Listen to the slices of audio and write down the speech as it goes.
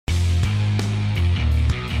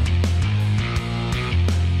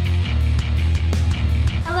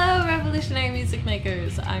music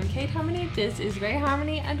makers! I'm Kate Harmony, this is Ray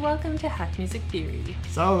Harmony, and welcome to Hack Music Theory.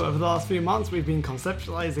 So, over the last few months we've been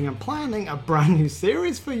conceptualizing and planning a brand new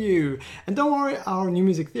series for you. And don't worry, our new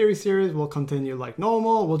music theory series will continue like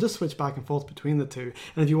normal, we'll just switch back and forth between the two.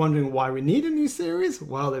 And if you're wondering why we need a new series,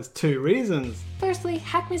 well, there's two reasons. Firstly,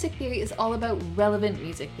 Hack Music Theory is all about relevant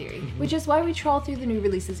music theory, which is why we trawl through the new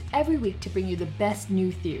releases every week to bring you the best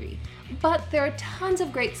new theory. But there are tons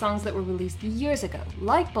of great songs that were released years ago,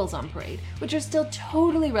 like Bulls on Parade, which are still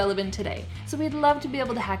totally relevant today. So we'd love to be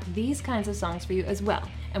able to hack these kinds of songs for you as well.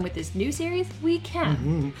 And with this new series, we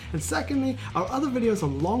can. And secondly, our other videos are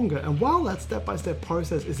longer, and while that step-by-step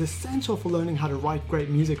process is essential for learning how to write great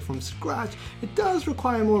music from scratch, it does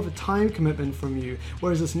require more of a time commitment from you,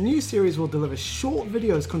 whereas this new series will deliver short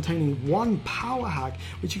videos containing one power hack,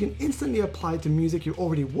 which you can instantly apply to music you're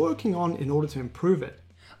already working on in order to improve it.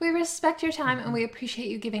 We respect your time and we appreciate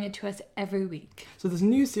you giving it to us every week. So this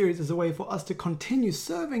new series is a way for us to continue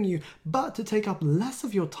serving you, but to take up less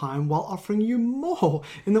of your time while offering you more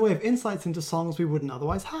in the way of insights into songs we wouldn't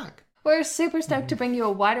otherwise hack. We're super stoked to bring you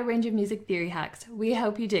a wider range of music theory hacks. We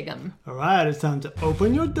hope you dig them. Alright, it's time to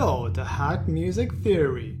open your door to Hack Music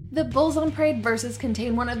Theory. The Bulls on Parade verses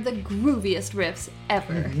contain one of the grooviest riffs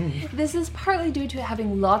ever. This is partly due to it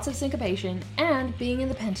having lots of syncopation and being in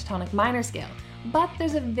the pentatonic minor scale. But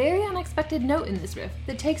there's a very unexpected note in this riff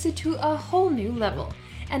that takes it to a whole new level.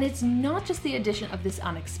 And it's not just the addition of this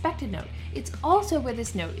unexpected note, it's also where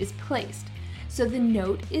this note is placed. So the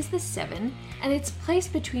note is the 7, and it's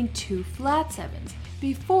placed between two flat 7s,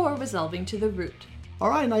 before resolving to the root.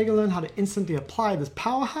 Alright, now you can learn how to instantly apply this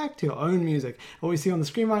power hack to your own music. What we see on the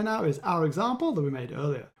screen right now is our example that we made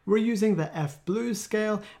earlier. We're using the F blues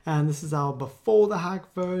scale, and this is our before the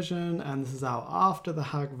hack version, and this is our after the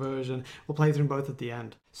hack version. We'll play through both at the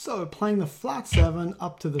end. So playing the flat 7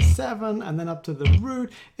 up to the 7 and then up to the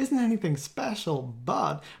root isn't anything special,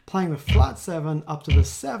 but playing the flat 7 up to the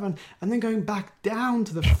 7 and then going back down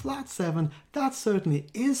to the flat 7, that certainly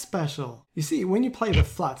is special. You see, when you play the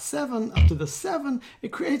flat 7 up to the 7,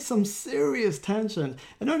 it creates some serious tension,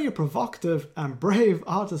 and only a provocative and brave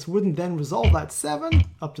artist wouldn't then resolve that 7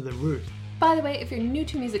 up to the root. By the way, if you're new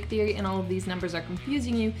to music theory and all of these numbers are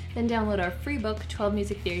confusing you, then download our free book, 12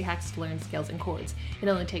 Music Theory Hacks to Learn Scales and Chords. It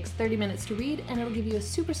only takes 30 minutes to read, and it'll give you a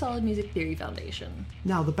super solid music theory foundation.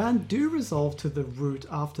 Now, the band do resolve to the root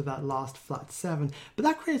after that last flat 7, but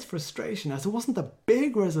that creates frustration as it wasn't the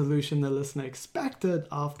big resolution the listener expected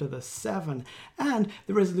after the 7, and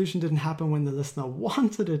the resolution didn't happen when the listener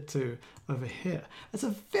wanted it to over here. That's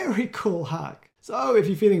a very cool hack. So if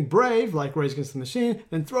you're feeling brave, like Rage Against the Machine,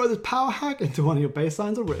 then throw this power hack into one of your bass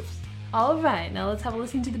lines or riffs. Alright, now let's have a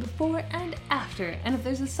listen to the before and after, and if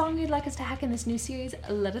there's a song you'd like us to hack in this new series,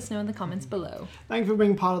 let us know in the comments below. Thank you for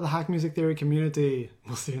being part of the Hack Music Theory community.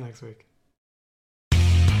 We'll see you next week.